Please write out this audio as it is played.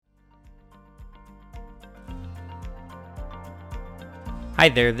Hi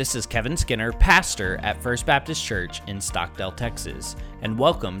there, this is Kevin Skinner, pastor at First Baptist Church in Stockdale, Texas, and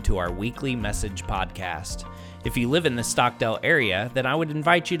welcome to our weekly message podcast. If you live in the Stockdale area, then I would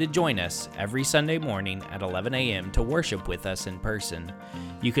invite you to join us every Sunday morning at 11 a.m. to worship with us in person.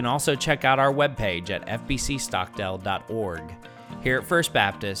 You can also check out our webpage at fbcstockdale.org. Here at First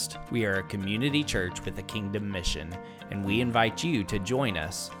Baptist, we are a community church with a kingdom mission, and we invite you to join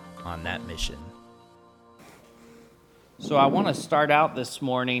us on that mission. So I want to start out this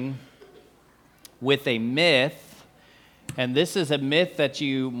morning with a myth, and this is a myth that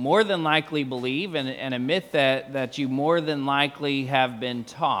you more than likely believe and a myth that you more than likely have been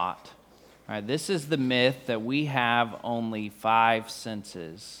taught. All right, this is the myth that we have only 5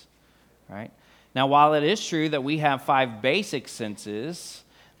 senses. Right? Now, while it is true that we have 5 basic senses,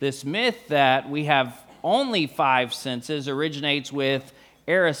 this myth that we have only 5 senses originates with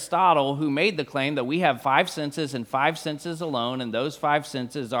Aristotle, who made the claim that we have 5 senses and 5 senses alone, and those 5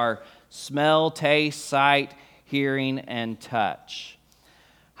 senses are smell, taste, sight, hearing, and touch.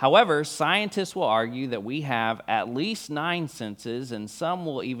 However, scientists will argue that we have at least 9 senses, and some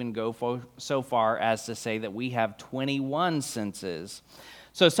will even go so far as to say that we have 21 senses.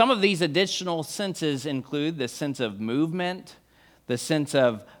 So some of these additional senses include the sense of movement, the sense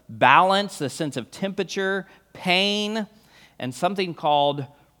of balance, the sense of temperature, pain, and something called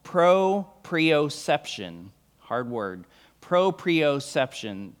proprioception. Hard word.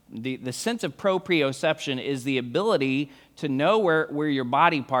 Proprioception. The sense of proprioception is the ability to know where your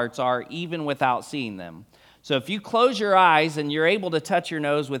body parts are even without seeing them. So if you close your eyes and you're able to touch your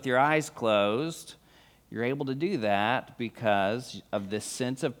nose with your eyes closed, you're able to do that because of this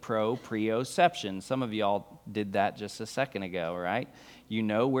sense of proprioception. Some of y'all did that just a second ago, right? You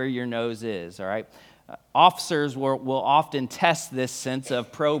know where your nose is, all right? Officers will often test this sense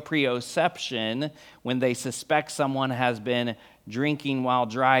of proprioception when they suspect someone has been drinking while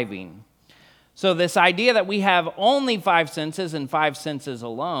driving. So this idea that we have only 5 senses and 5 senses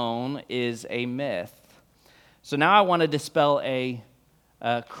alone is a myth. So now I want to dispel a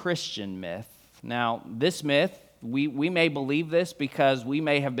Christian myth. Now, this myth, we may believe this because we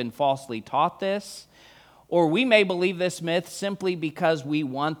may have been falsely taught this, or we may believe this myth simply because we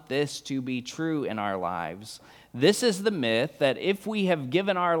want this to be true in our lives. This is the myth that if we have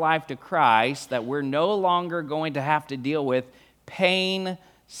given our life to Christ, that we're no longer going to have to deal with pain,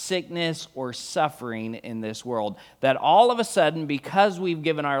 sickness, or suffering in this world. That all of a sudden, because we've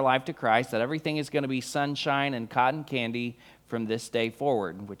given our life to Christ, that everything is going to be sunshine and cotton candy from this day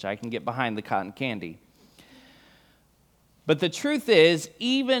forward, which I can get behind the cotton candy. But the truth is,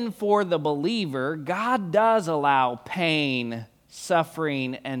 even for the believer, God does allow pain,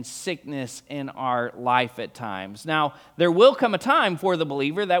 suffering, and sickness in our life at times. Now, there will come a time for the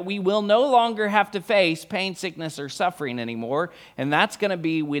believer that we will no longer have to face pain, sickness, or suffering anymore, and that's going to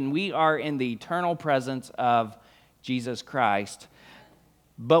be when we are in the eternal presence of Jesus Christ.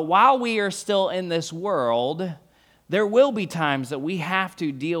 But while we are still in this world, there will be times that we have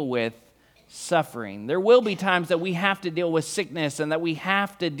to deal with suffering. There will be times that we have to deal with sickness and that we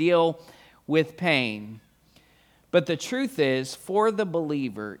have to deal with pain. But the truth is, for the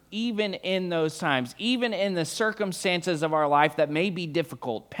believer, even in those times, even in the circumstances of our life that may be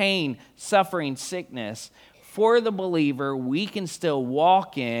difficult, pain, suffering, sickness, for the believer, we can still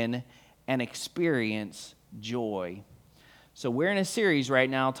walk in and experience joy. So we're in a series right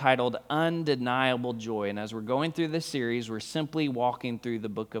now titled Undeniable Joy. And as we're going through this series, we're simply walking through the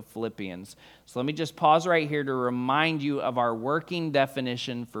book of Philippians. So let me just pause right here to remind you of our working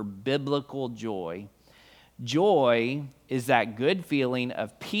definition for biblical joy. Joy is that good feeling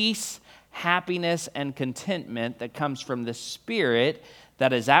of peace, happiness, and contentment that comes from the Spirit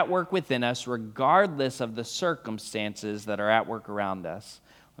that is at work within us regardless of the circumstances that are at work around us.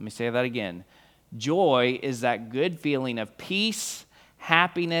 Let me say that again. Joy is that good feeling of peace,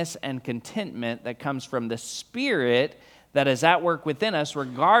 happiness, and contentment that comes from the Spirit that is at work within us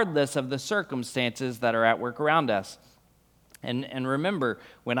regardless of the circumstances that are at work around us. And remember,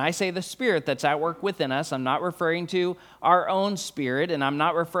 when I say the Spirit that's at work within us, I'm not referring to our own spirit, and I'm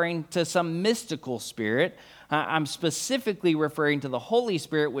not referring to some mystical spirit. I'm specifically referring to the Holy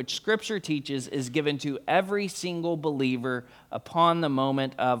Spirit, which Scripture teaches is given to every single believer upon the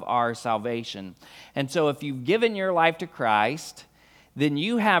moment of our salvation. And so if you've given your life to Christ, then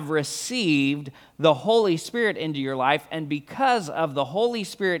you have received the Holy Spirit into your life, and because of the Holy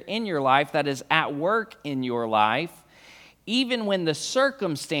Spirit in your life that is at work in your life, even when the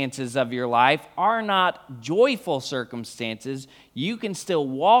circumstances of your life are not joyful circumstances, you can still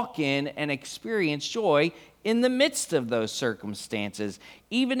walk in and experience joy in the midst of those circumstances,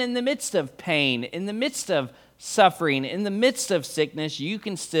 even in the midst of pain, in the midst of suffering, in the midst of sickness, you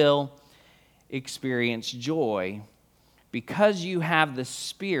can still experience joy because you have the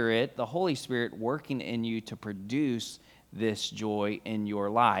Spirit, the Holy Spirit, working in you to produce this joy in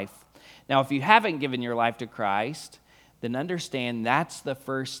your life. Now, if you haven't given your life to Christ, then understand that's the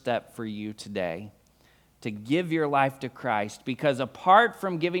first step for you today, to give your life to Christ. Because apart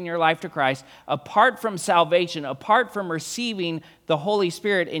from giving your life to Christ, apart from salvation, apart from receiving the Holy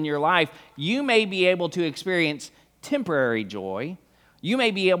Spirit in your life, you may be able to experience temporary joy. You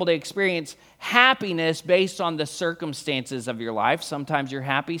may be able to experience happiness based on the circumstances of your life. Sometimes you're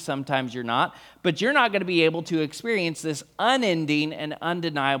happy, sometimes you're not. But you're not going to be able to experience this unending and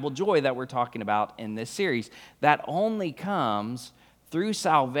undeniable joy that we're talking about in this series. That only comes through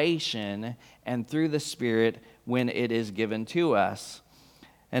salvation and through the Spirit when it is given to us.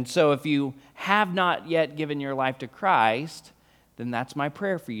 And so if you have not yet given your life to Christ, then that's my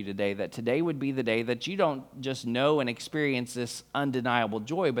prayer for you today, that today would be the day that you don't just know and experience this undeniable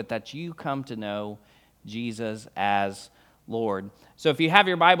joy, but that you come to know Jesus as Lord. So if you have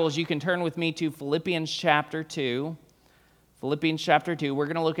your Bibles, you can turn with me to Philippians chapter 2. Philippians chapter 2, we're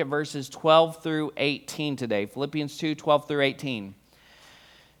going to look at verses 12 through 18 today. Philippians 2, 12 through 18.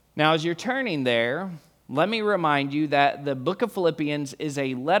 Now, as you're turning there, let me remind you that the book of Philippians is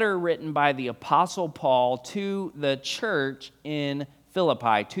a letter written by the Apostle Paul to the church in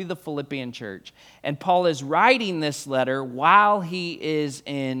Philippi, to the Philippian church. And Paul is writing this letter while he is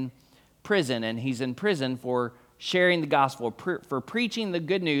in prison, and he's in prison for sharing the gospel, for preaching the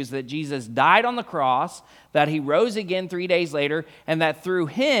good news that Jesus died on the cross, that he rose again 3 days later, and that through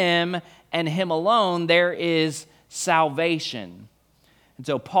him and him alone there is salvation. And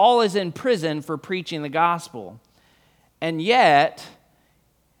so Paul is in prison for preaching the gospel. And yet,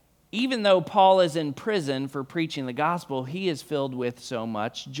 even though Paul is in prison for preaching the gospel, he is filled with so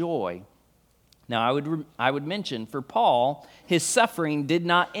much joy. Now, I would mention, for Paul, his suffering did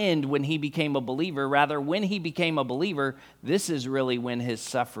not end when he became a believer. Rather, when he became a believer, this is really when his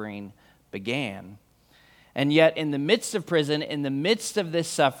suffering began. And yet, in the midst of prison, in the midst of this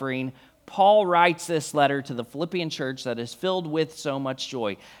suffering, Paul writes this letter to the Philippian church that is filled with so much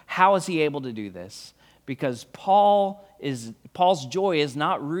joy. How is he able to do this? Because Paul's joy is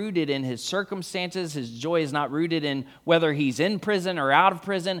not rooted in his circumstances. His joy is not rooted in whether he's in prison or out of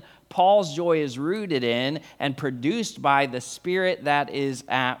prison. Paul's joy is rooted in and produced by the Spirit that is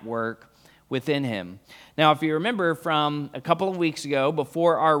at work within him. Now, if you remember from a couple of weeks ago,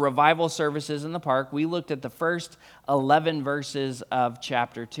 before our revival services in the park, we looked at the first 11 verses of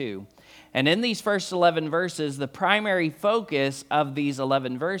chapter 2. And in these first 11 verses, the primary focus of these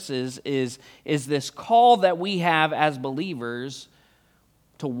 11 verses is this call that we have as believers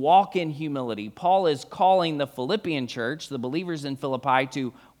to walk in humility. Paul is calling the Philippian church, the believers in Philippi,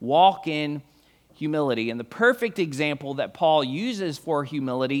 to walk in humility. And the perfect example that Paul uses for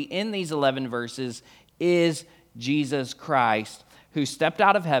humility in these 11 verses is Jesus Christ, who stepped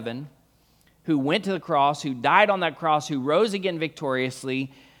out of heaven, who went to the cross, who died on that cross, who rose again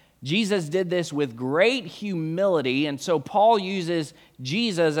victoriously. Jesus did this with great humility, and so Paul uses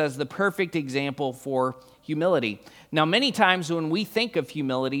Jesus as the perfect example for humility. Now, many times when we think of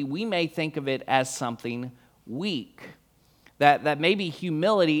humility, we may think of it as something weak, that maybe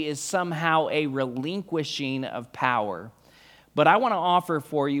humility is somehow a relinquishing of power. But I want to offer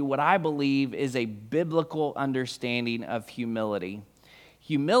for you what I believe is a biblical understanding of humility.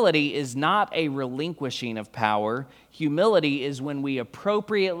 Humility is not a relinquishing of power. Humility is when we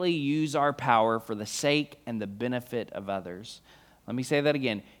appropriately use our power for the sake and the benefit of others. Let me say that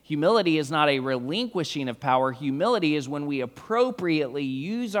again. Humility is not a relinquishing of power. Humility is when we appropriately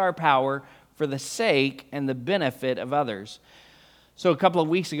use our power for the sake and the benefit of others. So a couple of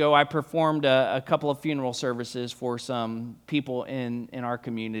weeks ago, I performed a couple of funeral services for some people in our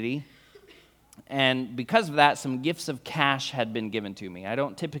community. And because of that, some gifts of cash had been given to me. I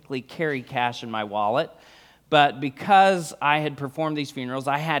don't typically carry cash in my wallet, but because I had performed these funerals,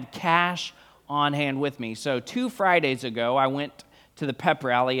 I had cash on hand with me. So 2 Fridays ago, I went to the pep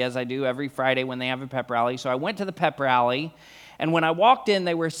rally, as I do every Friday when they have a pep rally. So I went to the pep rally, and when I walked in,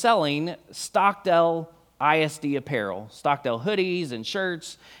 they were selling Stockdale ISD apparel, Stockdale hoodies and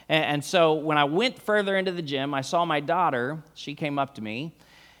shirts. And so when I went further into the gym, I saw my daughter. She came up to me,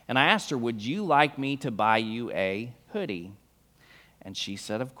 and I asked her, "Would you like me to buy you a hoodie?" And she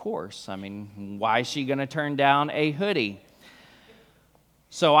said, "Of course. I mean, why is she going to turn down a hoodie?"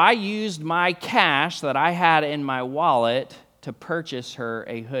 So I used my cash that I had in my wallet to purchase her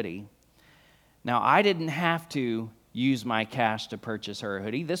a hoodie. Now, I didn't have to use my cash to purchase her a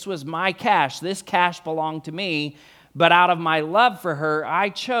hoodie. This was my cash. This cash belonged to me. But out of my love for her, I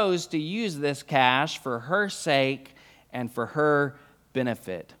chose to use this cash for her sake and for her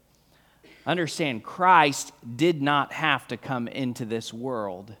benefit. Understand, Christ did not have to come into this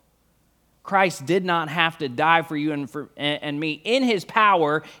world. Christ did not have to die for you and me. In his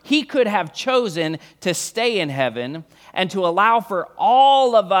power, he could have chosen to stay in heaven and to allow for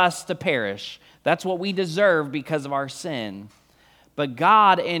all of us to perish. That's what we deserve because of our sin. But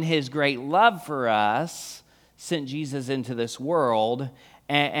God, in his great love for us, sent Jesus into this world,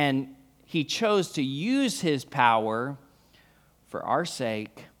 and he chose to use his power for our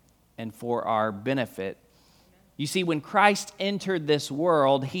sake and for our benefit. You see, when Christ entered this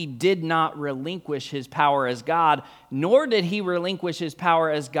world, he did not relinquish his power as God, nor did he relinquish his power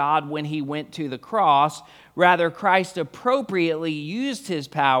as God when he went to the cross. Rather, Christ appropriately used his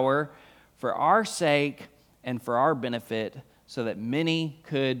power for our sake and for our benefit so that many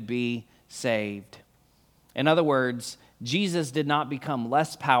could be saved. In other words, Jesus did not become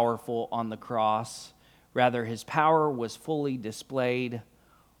less powerful on the cross. Rather, his power was fully displayed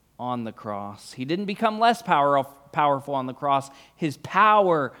on the cross. He didn't become less powerful on the cross. His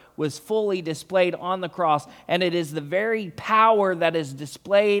power was fully displayed on the cross, and it is the very power that is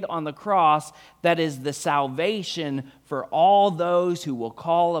displayed on the cross that is the salvation for all those who will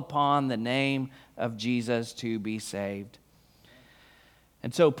call upon the name of Jesus to be saved.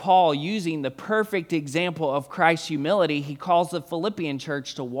 And so Paul, using the perfect example of Christ's humility, he calls the Philippian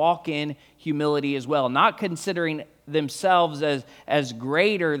church to walk in humility as well, not considering themselves as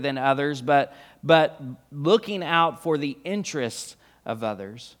greater than others, but looking out for the interests of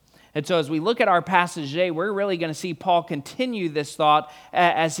others. And so as we look at our passage today, we're really going to see Paul continue this thought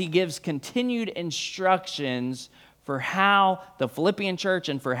as he gives continued instructions for how the Philippian church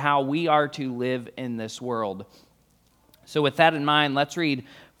and for how we are to live in this world. So with that in mind, let's read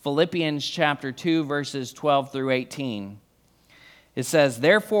Philippians chapter 2, verses 12 through 18. It says,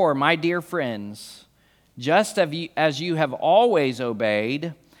 "Therefore, my dear friends, just as you have always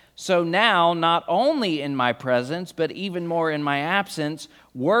obeyed, so now, not only in my presence, but even more in my absence,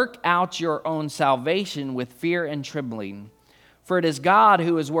 work out your own salvation with fear and trembling. For it is God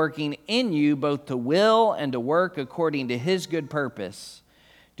who is working in you both to will and to work according to his good purpose.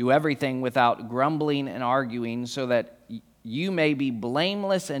 Do everything without grumbling and arguing, so that you may be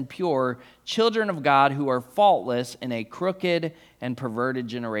blameless and pure, children of God who are faultless in a crooked and perverted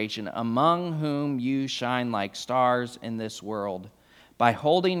generation, among whom you shine like stars in this world. By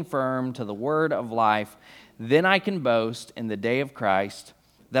holding firm to the word of life, then I can boast in the day of Christ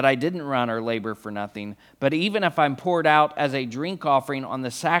that I didn't run or labor for nothing. But even if I'm poured out as a drink offering on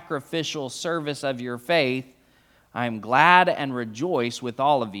the sacrificial service of your faith, I am glad and rejoice with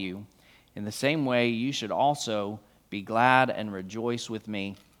all of you. In the same way, you should also be glad and rejoice with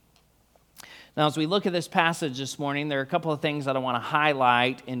me." Now, as we look at this passage this morning, there are a couple of things that I want to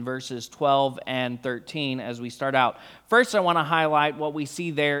highlight in verses 12 and 13 as we start out. First, I want to highlight what we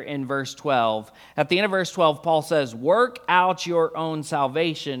see there in verse 12. At the end of verse 12, Paul says, "Work out your own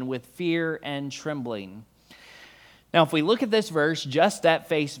salvation with fear and trembling." Now, if we look at this verse just at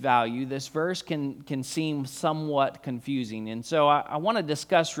face value, this verse can seem somewhat confusing. And so I want to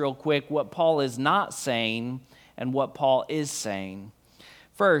discuss real quick what Paul is not saying and what Paul is saying.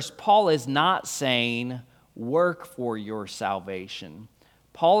 First, Paul is not saying work for your salvation.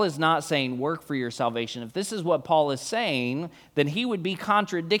 Paul is not saying work for your salvation. If this is what Paul is saying, then he would be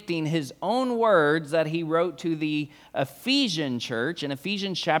contradicting his own words that he wrote to the Ephesian church in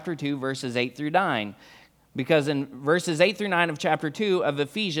Ephesians chapter 2, verses 8 through 9. Because in verses 8 through 9 of chapter 2 of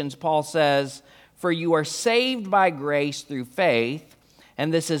Ephesians, Paul says, "For you are saved by grace through faith,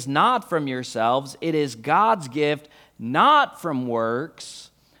 and this is not from yourselves. It is God's gift, not from works,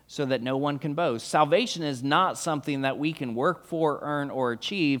 so that no one can boast." Salvation is not something that we can work for, earn, or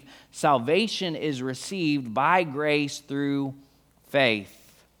achieve. Salvation is received by grace through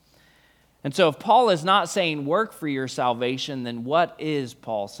faith. And so if Paul is not saying work for your salvation, then what is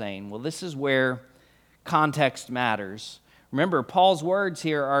Paul saying? Well, this is where context matters. Remember, Paul's words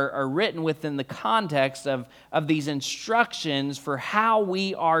here are written within the context of these instructions for how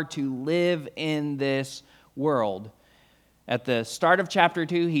we are to live in this world. At the start of chapter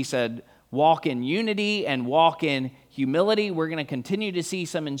 2, he said, walk in unity and walk in humility. We're going to continue to see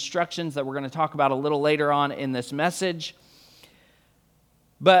some instructions that we're going to talk about a little later on in this message.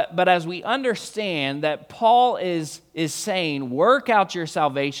 But as we understand that Paul is saying, work out your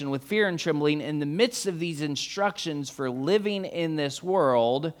salvation with fear and trembling in the midst of these instructions for living in this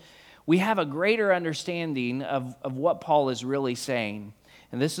world, we have a greater understanding of what Paul is really saying.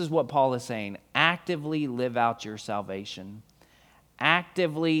 And this is what Paul is saying: actively live out your salvation.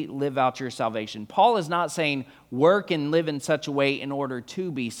 actively live out your salvation. Paul is not saying work and live in such a way in order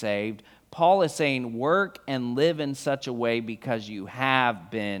to be saved. Paul is saying work and live in such a way because you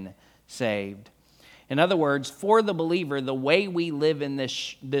have been saved. In other words, for the believer, the way we live in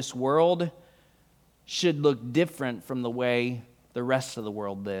this world should look different from the way the rest of the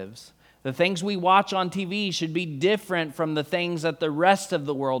world lives. The things we watch on TV should be different from the things that the rest of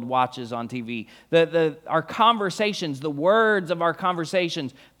the world watches on TV. Our conversations, the words of our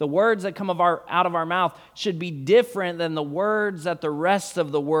conversations, the words that come out of our mouth should be different than the words that the rest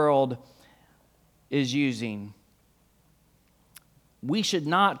of the world is using. We should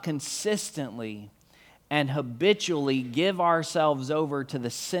not consistently and habitually give ourselves over to the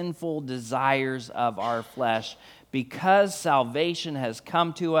sinful desires of our flesh. Because salvation has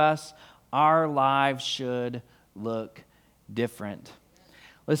come to us, our lives should look different.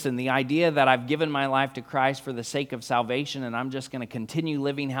 Listen, the idea that I've given my life to Christ for the sake of salvation and I'm just going to continue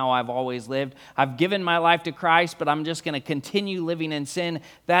living how I've always lived. I've given my life to Christ, but I'm just going to continue living in sin.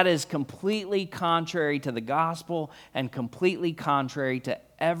 That is completely contrary to the gospel and completely contrary to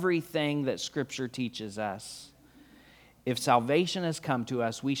everything that Scripture teaches us. If salvation has come to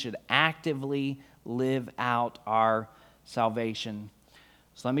us, we should actively live out our salvation.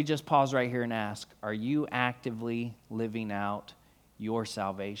 So let me just pause right here and ask, are you actively living out your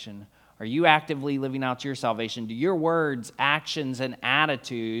salvation? Are you actively living out your salvation? Do your words, actions, and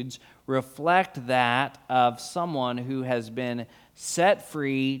attitudes reflect that of someone who has been set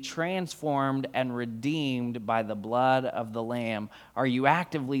free, transformed, and redeemed by the blood of the Lamb? Are you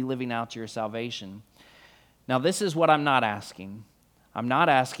actively living out your salvation? Now, this is what I'm not asking. I'm not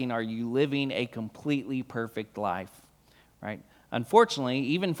asking, are you living a completely perfect life, right? Unfortunately,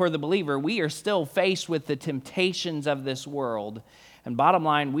 even for the believer, we are still faced with the temptations of this world. And bottom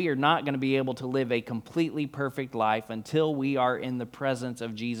line, we are not going to be able to live a completely perfect life until we are in the presence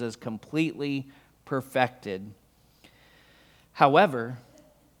of Jesus, completely perfected. However,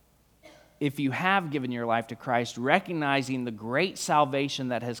 if you have given your life to Christ, recognizing the great salvation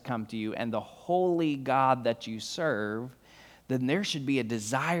that has come to you and the holy God that you serve, then there should be a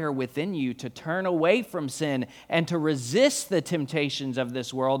desire within you to turn away from sin and to resist the temptations of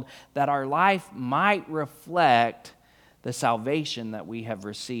this world, that our life might reflect the salvation that we have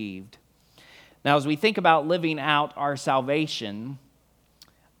received. Now, as we think about living out our salvation,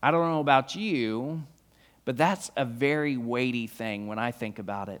 I don't know about you, but that's a very weighty thing when I think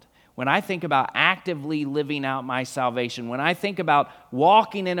about it. When I think about actively living out my salvation, when I think about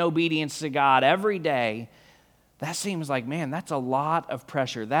walking in obedience to God every day, that seems like, man, that's a lot of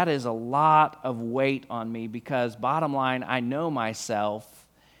pressure. That is a lot of weight on me because, bottom line, I know myself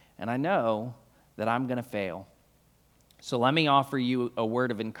and I know that I'm going to fail. So let me offer you a word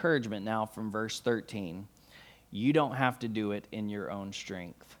of encouragement now from verse 13. You don't have to do it in your own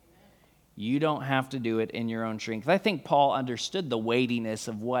strength. You don't have to do it in your own strength. I think Paul understood the weightiness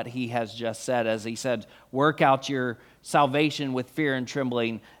of what he has just said as he said, work out your salvation with fear and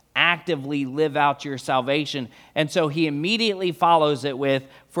trembling. Actively live out your salvation. And so he immediately follows it with,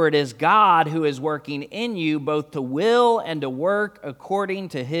 for it is God who is working in you both to will and to work according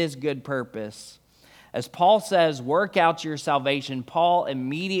to his good purpose. As Paul says, work out your salvation, Paul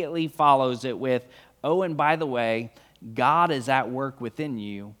immediately follows it with, oh, and by the way, God is at work within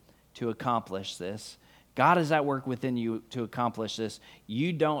you to accomplish this. God is at work within you to accomplish this.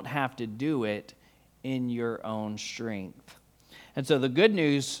 You don't have to do it in your own strength. And so the good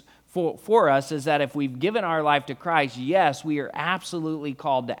news for us is that if we've given our life to Christ, yes, we are absolutely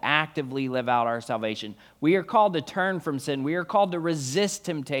called to actively live out our salvation. We are called to turn from sin. We are called to resist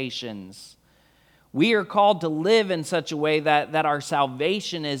temptations. We are called to live in such a way that our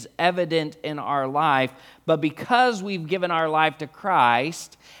salvation is evident in our life. But because we've given our life to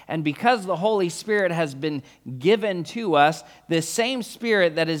Christ, and because the Holy Spirit has been given to us, this same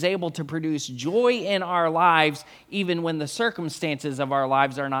Spirit that is able to produce joy in our lives, even when the circumstances of our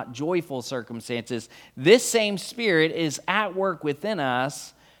lives are not joyful circumstances, this same Spirit is at work within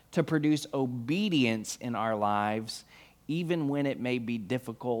us to produce obedience in our lives, even when it may be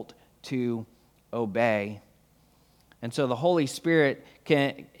difficult to obey. And so the Holy Spirit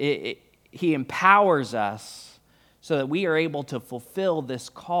He empowers us so that we are able to fulfill this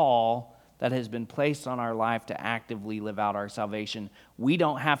call that has been placed on our life to actively live out our salvation. We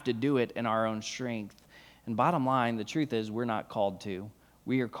don't have to do it in our own strength. And bottom line, the truth is we're not called to.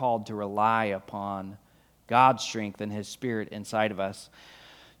 We are called to rely upon God's strength and His Spirit inside of us.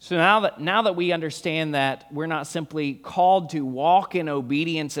 So now that we understand that we're not simply called to walk in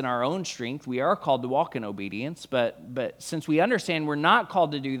obedience in our own strength, we are called to walk in obedience, but since we understand we're not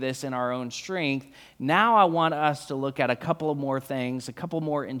called to do this in our own strength, now I want us to look at a couple of more things, a couple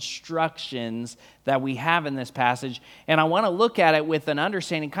more instructions that we have in this passage, and I want to look at it with an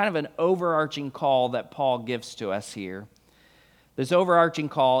understanding, kind of an overarching call that Paul gives to us here. This overarching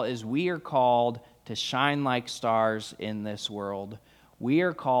call is we are called to shine like stars in this world. We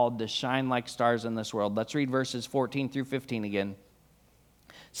are called to shine like stars in this world. Let's read verses 14 through 15 again.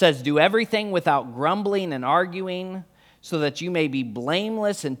 It says, "Do everything without grumbling and arguing, so that you may be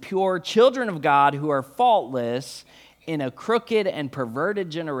blameless and pure, children of God who are faultless in a crooked and perverted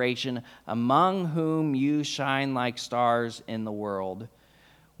generation, among whom you shine like stars in the world."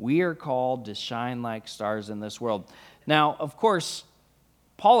 We are called to shine like stars in this world. Now, of course,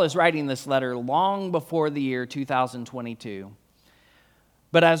 Paul is writing this letter long before the year 2022.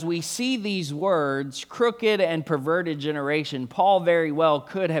 But as we see these words, crooked and perverted generation, Paul very well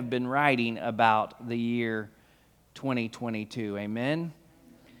could have been writing about the year 2022. Amen?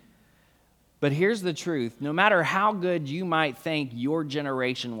 But here's the truth. No matter how good you might think your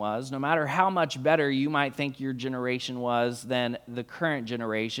generation was, no matter how much better you might think your generation was than the current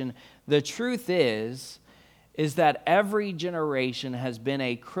generation, the truth is that every generation has been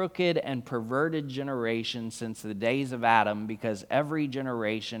a crooked and perverted generation since the days of Adam, because every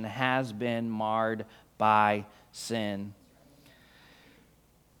generation has been marred by sin.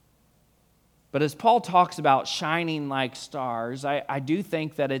 But as Paul talks about shining like stars, I do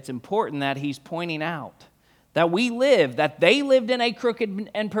think that it's important that he's pointing out that they lived in a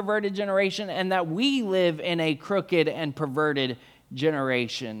crooked and perverted generation, and that we live in a crooked and perverted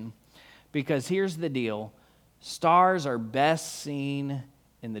generation. Because here's the deal. Stars are best seen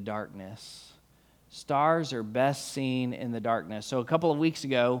in the darkness. Stars are best seen in the darkness. So a couple of weeks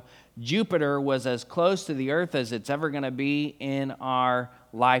ago, Jupiter was as close to the Earth as it's ever going to be in our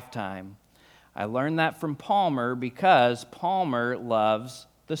lifetime. I learned that from Palmer because Palmer loves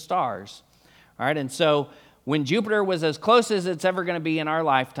the stars. All right, and so when Jupiter was as close as it's ever going to be in our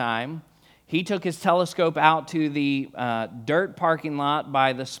lifetime, he took his telescope out to the dirt parking lot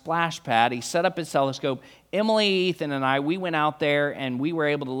by the splash pad. He set up his telescope. Emily, Ethan, and I, we went out there and we were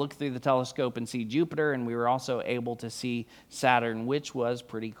able to look through the telescope and see Jupiter, and we were also able to see Saturn, which was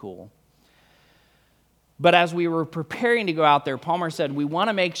pretty cool. But as we were preparing to go out there, Palmer said, we want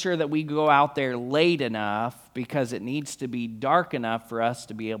to make sure that we go out there late enough because it needs to be dark enough for us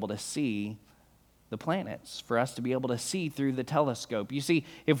to be able to see the planets, for us to be able to see through the telescope. You see,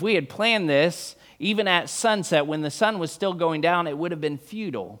 if we had planned this, even at sunset, when the sun was still going down, it would have been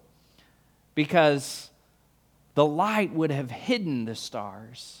futile because the light would have hidden the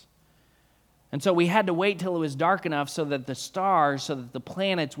stars. And so we had to wait till it was dark enough so that the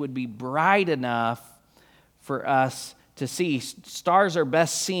planets would be bright enough for us to see. Stars are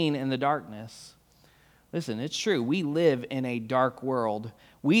best seen in the darkness. Listen, it's true. We live in a dark world.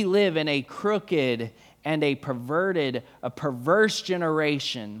 We live in a crooked and a perverse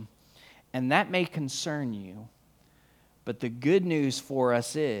generation, and that may concern you. But the good news for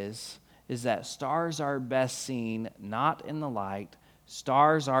us is that stars are best seen not in the light.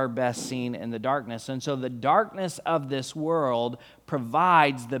 Stars are best seen in the darkness. And so the darkness of this world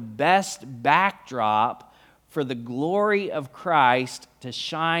provides the best backdrop for the glory of Christ to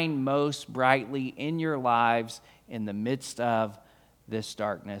shine most brightly in your lives in the midst of this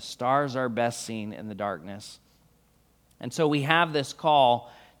darkness. Stars are best seen in the darkness. And so we have this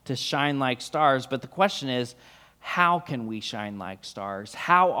call to shine like stars, but the question is, how can we shine like stars?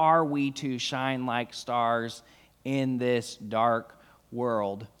 How are we to shine like stars in this dark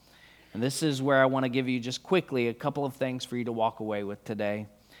world? And this is where I want to give you just quickly a couple of things for you to walk away with today.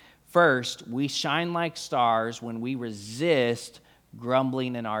 First, we shine like stars when we resist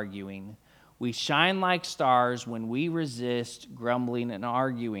grumbling and arguing. We shine like stars when we resist grumbling and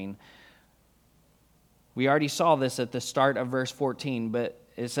arguing. We already saw this at the start of verse 14, but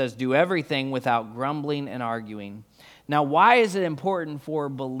it says, do everything without grumbling and arguing. Now, why is it important for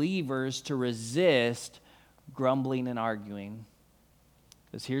believers to resist grumbling and arguing?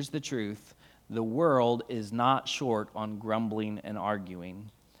 Because here's the truth. The world is not short on grumbling and arguing.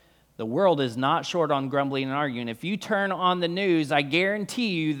 The world is not short on grumbling and arguing. If you turn on the news, I guarantee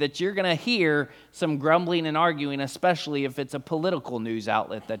you that you're going to hear some grumbling and arguing, especially if it's a political news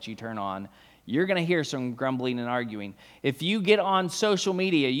outlet that you turn on. You're going to hear some grumbling and arguing. If you get on social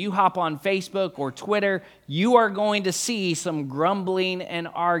media, you hop on Facebook or Twitter, you are going to see some grumbling and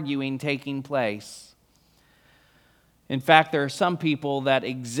arguing taking place. In fact, there are some people that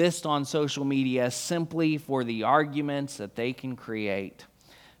exist on social media simply for the arguments that they can create.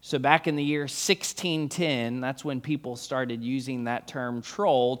 So back in the year 1610, that's when people started using that term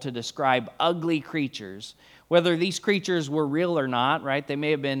troll to describe ugly creatures. Whether these creatures were real or not, right? They may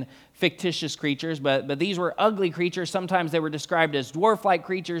have been fictitious creatures, but these were ugly creatures. Sometimes they were described as dwarf-like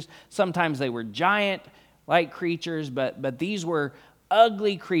creatures. Sometimes they were giant-like creatures, but these were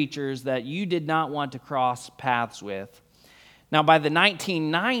ugly creatures that you did not want to cross paths with. Now, by the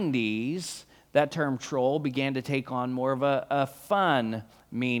 1990s, that term troll began to take on more of a fun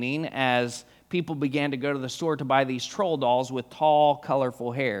meaning as people began to go to the store to buy these troll dolls with tall,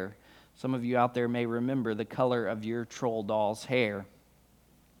 colorful hair. Some of you out there may remember the color of your troll doll's hair.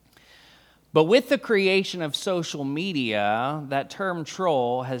 But with the creation of social media, that term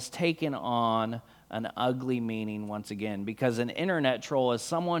troll has taken on an ugly meaning once again, because an internet troll is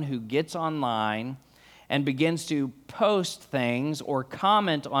someone who gets online and begins to post things or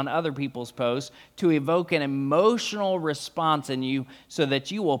comment on other people's posts to evoke an emotional response in you so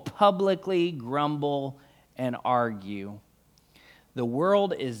that you will publicly grumble and argue. The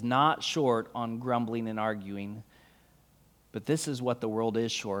world is not short on grumbling and arguing, but this is what the world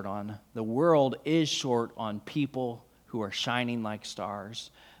is short on. The world is short on people who are shining like stars.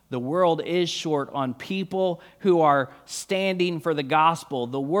 The world is short on people who are standing for the gospel.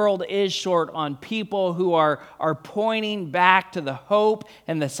 The world is short on people who are pointing back to the hope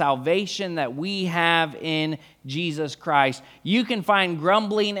and the salvation that we have in Jesus Christ. You can find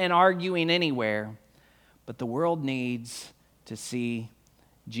grumbling and arguing anywhere, but the world needs to see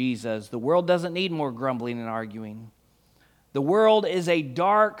Jesus. The world doesn't need more grumbling and arguing. The world is a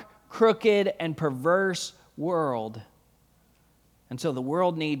dark, crooked, and perverse world. And so the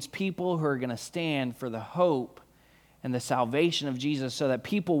world needs people who are going to stand for the hope and the salvation of Jesus so that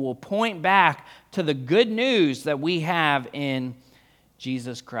people will point back to the good news that we have in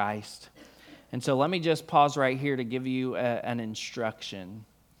Jesus Christ. And so let me just pause right here to give you an instruction.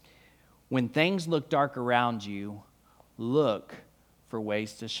 When things look dark around you, look for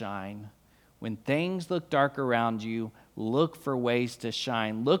ways to shine. When things look dark around you, look for ways to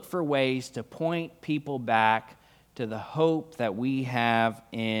shine. Look for ways to point people back to the hope that we have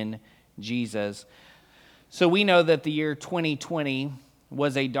in Jesus. So we know that the year 2020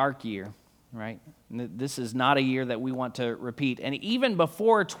 was a dark year, right? This is not a year that we want to repeat. And even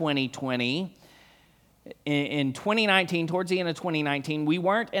before 2020, in 2019, towards the end of 2019, we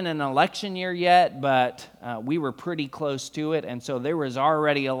weren't in an election year yet, but we were pretty close to it. And so there was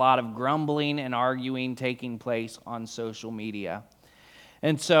already a lot of grumbling and arguing taking place on social media.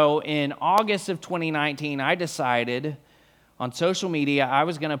 And so in August of 2019, I decided on social media I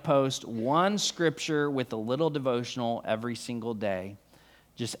was going to post one scripture with a little devotional every single day.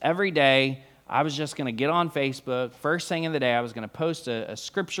 Just every day, I was just going to get on Facebook. First thing in the day, I was going to post a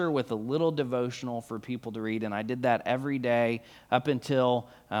scripture with a little devotional for people to read. And I did that every day up until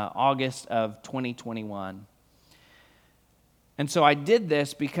August of 2021. And so I did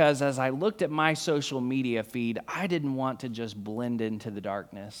this because as I looked at my social media feed, I didn't want to just blend into the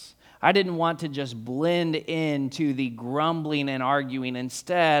darkness. I didn't want to just blend into the grumbling and arguing.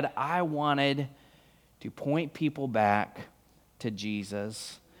 Instead, I wanted to point people back to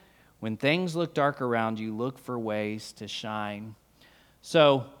Jesus. When things look dark around you, look for ways to shine.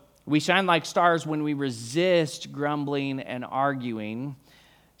 So we shine like stars when we resist grumbling and arguing.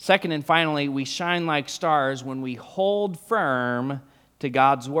 Second and finally, we shine like stars when we hold firm to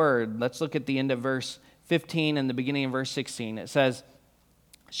God's word. Let's look at the end of verse 15 and the beginning of verse 16. It says,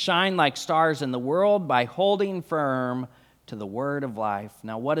 "Shine like stars in the world by holding firm to the word of life."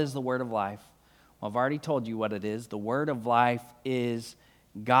 Now, what is the word of life? Well, I've already told you what it is. The word of life is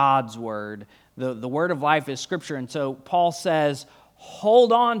God's word. The word of life is Scripture. And so Paul says,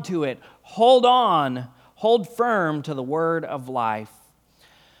 hold on to it. Hold on. Hold firm to the word of life.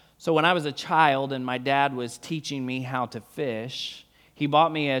 So when I was a child and my dad was teaching me how to fish, he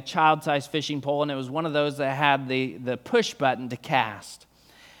bought me a child-sized fishing pole, and it was one of those that had the push button to cast.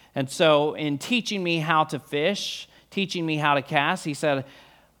 And so in teaching me how to fish, teaching me how to cast, he said,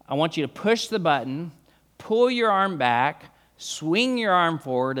 I want you to push the button, pull your arm back, swing your arm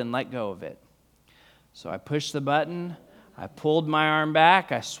forward, and let go of it. So I pushed the button, I pulled my arm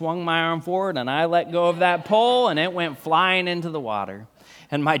back, I swung my arm forward, and I let go of that pole, and it went flying into the water.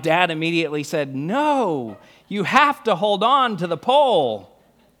 And my dad immediately said, "No, you have to hold on to the pole."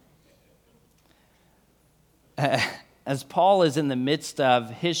 As Paul is in the midst of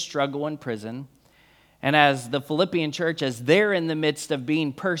his struggle in prison, and as the Philippian church, as they're in the midst of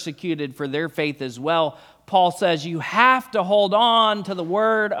being persecuted for their faith as well, Paul says, you have to hold on to the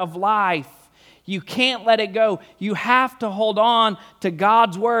word of life. You can't let it go. You have to hold on to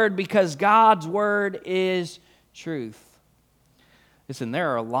God's word because God's word is truth. Listen,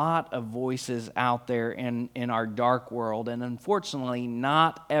 there are a lot of voices out there in our dark world, and unfortunately,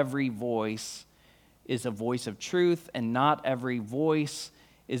 not every voice is a voice of truth, and not every voice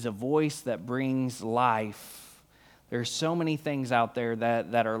is a voice that brings life. There's so many things out there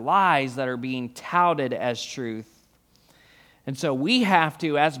that are lies that are being touted as truth. And so we have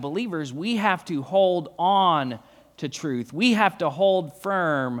to, as believers, we have to hold on to truth. We have to hold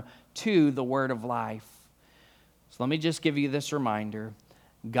firm to the word of life. So let me just give you this reminder.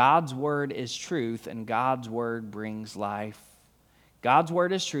 God's word is truth, and God's word brings life. God's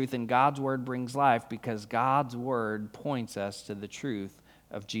word is truth, and God's word brings life because God's word points us to the truth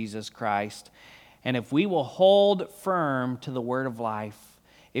of Jesus Christ. And if we will hold firm to the word of life,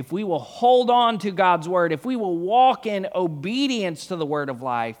 if we will hold on to God's word, if we will walk in obedience to the word of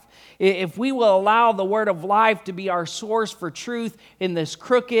life, if we will allow the word of life to be our source for truth in this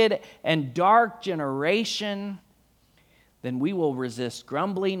crooked and dark generation, then we will resist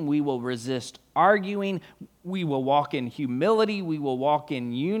grumbling, we will resist arguing, we will walk in humility, we will walk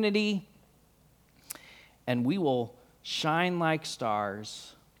in unity, and we will shine like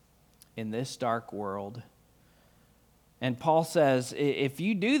stars in this dark world. And Paul says, if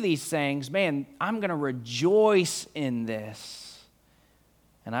you do these things, man, I'm going to rejoice in this.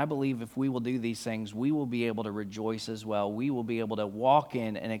 And I believe if we will do these things, we will be able to rejoice as well. We will be able to walk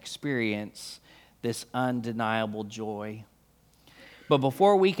in and experience this undeniable joy. But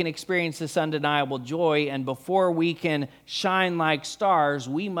before we can experience this undeniable joy and before we can shine like stars,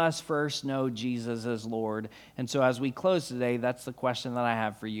 we must first know Jesus as Lord. And so as we close today, that's the question that I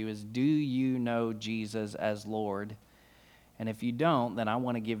have for you is, do you know Jesus as Lord? And if you don't, then I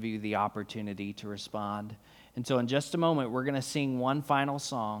want to give you the opportunity to respond. And so in just a moment, we're going to sing one final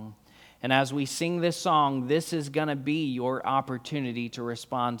song. And as we sing this song, this is going to be your opportunity to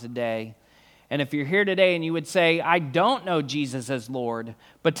respond today. And if you're here today and you would say, I don't know Jesus as Lord,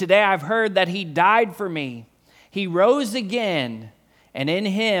 but today I've heard that He died for me. He rose again, and in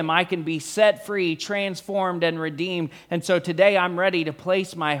Him I can be set free, transformed, and redeemed. And so today I'm ready to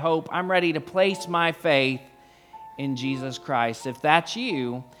place my hope. I'm ready to place my faith in Jesus Christ. If that's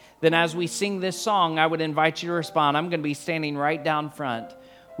you, then as we sing this song, I would invite you to respond. I'm going to be standing right down front.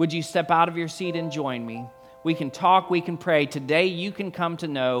 Would you step out of your seat and join me? We can talk, we can pray. Today you can come to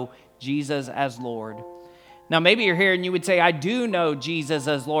know Jesus as Lord. Now maybe you're here and you would say, I do know Jesus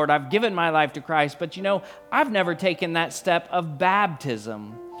as Lord. I've given my life to Christ, but I've never taken that step of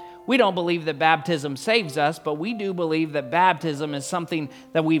baptism. We don't believe that baptism saves us, but we do believe that baptism is something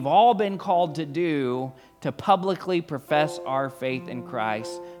that we've all been called to do to publicly profess our faith in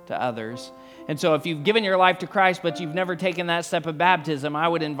Christ to others. And so if you've given your life to Christ, but you've never taken that step of baptism, I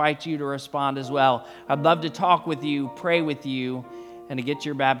would invite you to respond as well. I'd love to talk with you, pray with you, and to get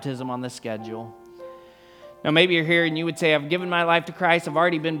your baptism on the schedule. Now maybe you're here and you would say, I've given my life to Christ, I've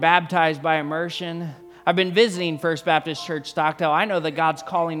already been baptized by immersion. I've been visiting First Baptist Church Stockdale. I know that God's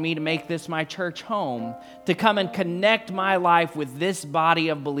calling me to make this my church home, to come and connect my life with this body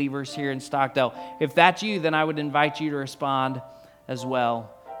of believers here in Stockdale. If that's you, then I would invite you to respond as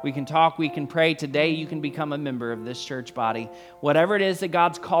well. We can talk, we can pray. Today you can become a member of this church body. Whatever it is that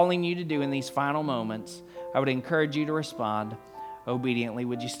God's calling you to do in these final moments, I would encourage you to respond obediently.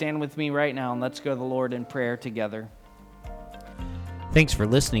 Would you stand with me right now and let's go to the Lord in prayer together. Thanks for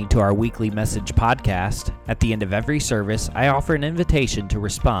listening to our weekly message podcast. At the end of every service, I offer an invitation to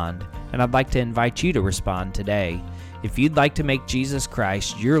respond, and I'd like to invite you to respond today. If you'd like to make Jesus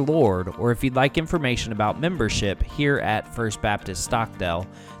Christ your Lord, or if you'd like information about membership here at First Baptist Stockdale,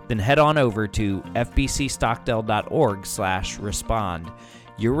 then head on over to fbcstockdale.org/respond.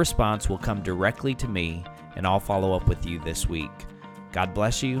 Your response will come directly to me, and I'll follow up with you this week. God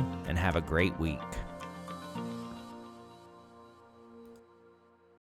bless you, and have a great week.